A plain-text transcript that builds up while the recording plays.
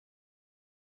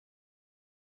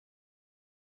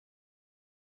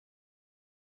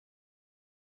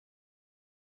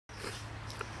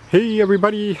Hey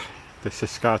everybody, this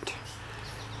is Scott.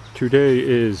 Today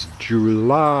is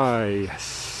July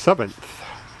 7th,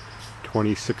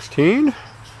 2016,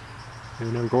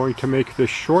 and I'm going to make this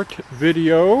short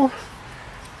video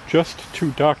just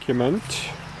to document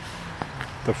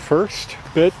the first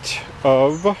bit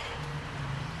of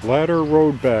ladder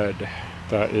roadbed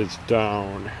that is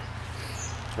down.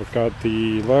 I've got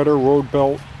the ladder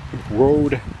roadbed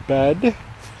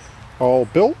all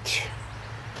built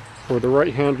for the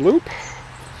right hand loop.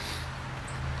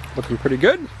 Looking pretty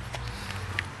good.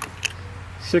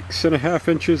 6.5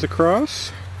 inches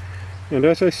across, and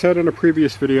as I said in a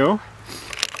previous video,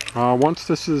 once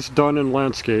this is done and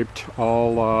landscaped,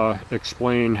 I'll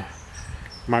explain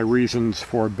my reasons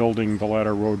for building the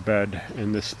ladder roadbed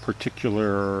in this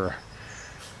particular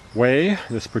way,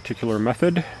 this particular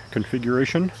method,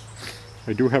 configuration.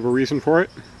 I do have a reason for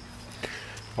it.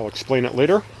 I'll explain it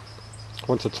later.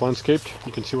 Once it's landscaped,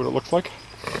 you can see what it looks like.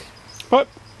 But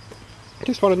I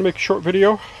just wanted to make a short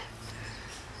video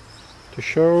to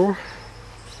show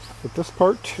that this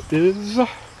part is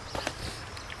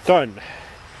done.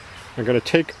 I'm going to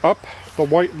take up the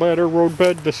white ladder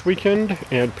roadbed this weekend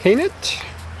and paint it.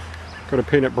 I'm going to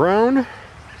paint it brown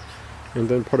and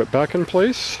then put it back in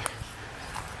place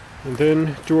and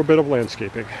then do a bit of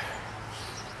landscaping.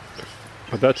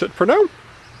 But that's it for now.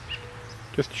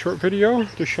 Just a short video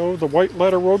to show the white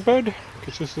ladder roadbed,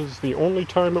 because this is the only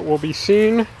time it will be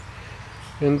seen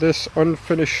in this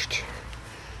unfinished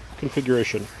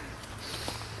configuration.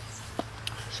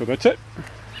 So that's it.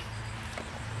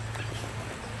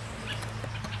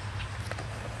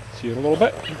 See you in a little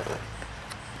bit.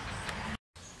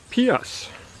 P.S.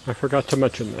 I forgot to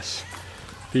mention this.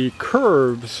 The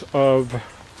curves of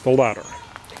the ladder.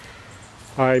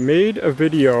 I made a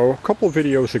video a couple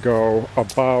videos ago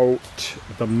about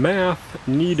the math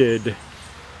needed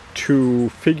to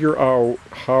figure out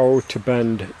how to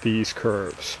bend these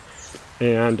curves,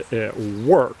 and it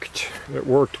worked. It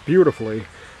worked beautifully.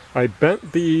 I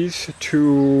bent these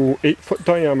to 8-foot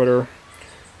diameter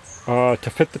to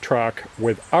fit the track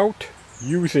without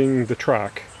using the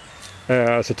track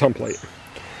as a template.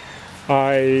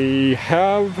 I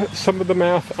have some of the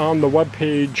math on the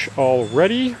webpage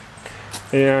already,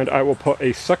 and I will put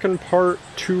a second part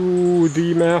to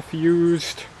the math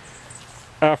used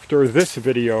after this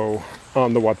video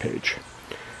on the webpage.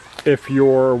 If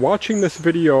you're watching this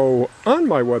video on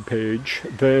my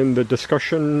webpage, then the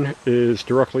discussion is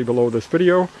directly below this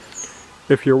video.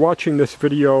 If you're watching this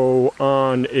video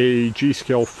on a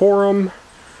G-Scale forum,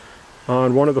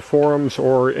 on one of the forums,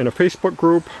 or in a Facebook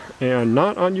group, and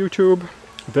not on YouTube,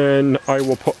 then I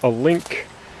will put a link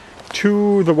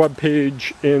to the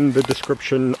webpage in the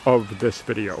description of this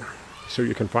video, so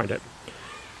you can find it.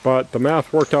 But the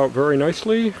math worked out very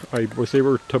nicely. I was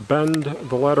able to bend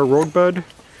the ladder roadbed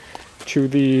to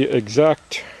the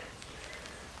exact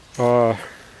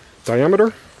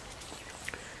diameter,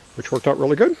 which worked out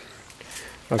really good.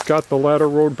 I've got the ladder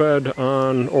roadbed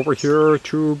on over here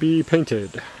to be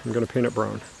painted. I'm going to paint it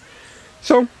brown.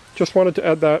 So, just wanted to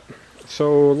add that.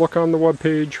 So look on the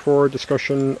webpage for a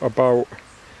discussion about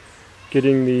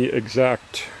getting the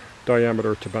exact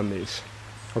diameter to bend these.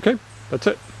 Okay, that's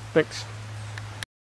it. Thanks.